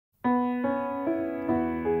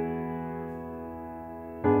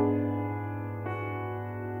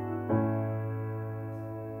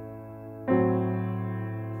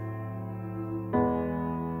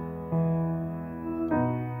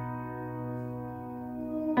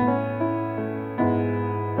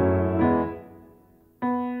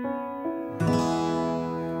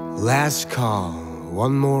Last call,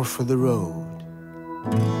 one more for the road.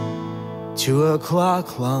 2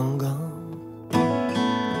 o'clock long gone.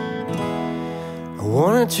 I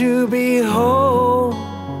wanted to be home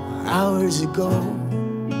hours ago,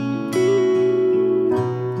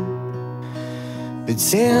 but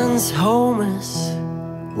since home is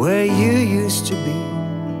where you used to be,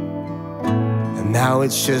 and now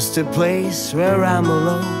it's just a place where I'm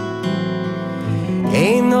alone.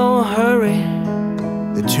 Ain't no hurry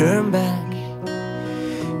to turn back,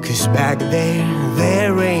 'cause back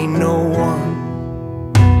there ain't no one.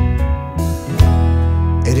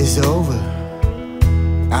 It is over,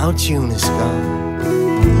 our tune is gone,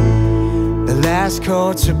 the last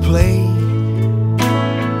chords are played.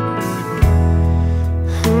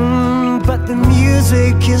 But the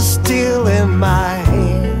music is still in my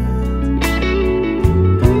head.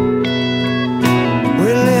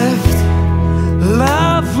 We lived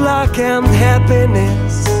love, luck and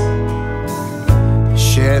happiness,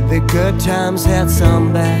 shared the good times, had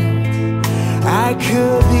some bad. I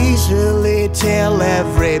could easily tell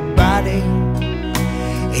everybody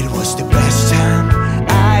it was the best time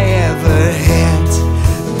I ever had.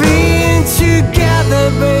 Being together,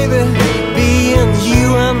 baby, being you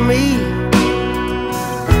and me,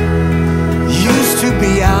 used to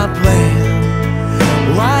be our plan.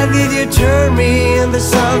 Why did you turn me into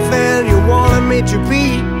something you wanted me to be,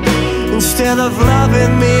 instead of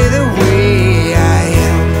loving me the way I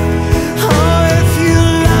am? Oh, if you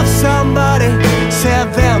love somebody, set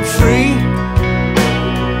them free.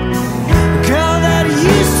 Girl, that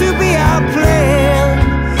used to be our plan.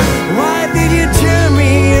 Why did you turn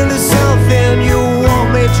me into something you want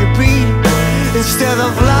me to be, instead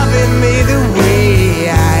of loving me the way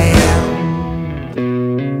I am?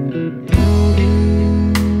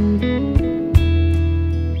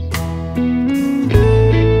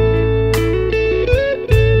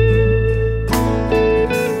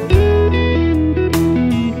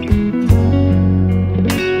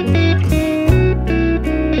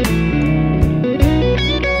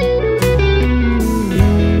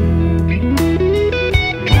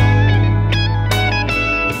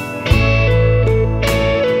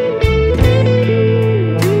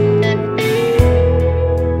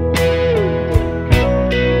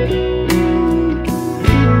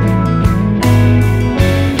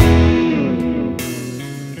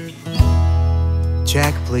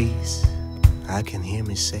 Jack, please, I can hear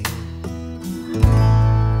me say.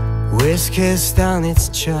 Whiskey's down its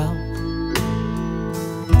chop.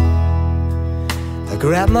 I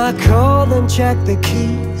grab my coat and check the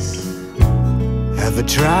keys. Ever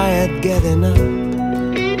tried getting up?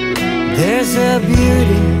 There's a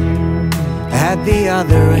beauty at the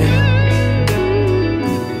other end,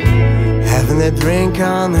 having a drink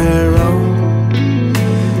on her own.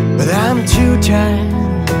 But I'm too tired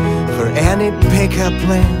for any pickup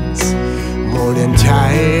plans, more than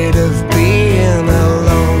tired of being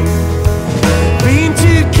alone.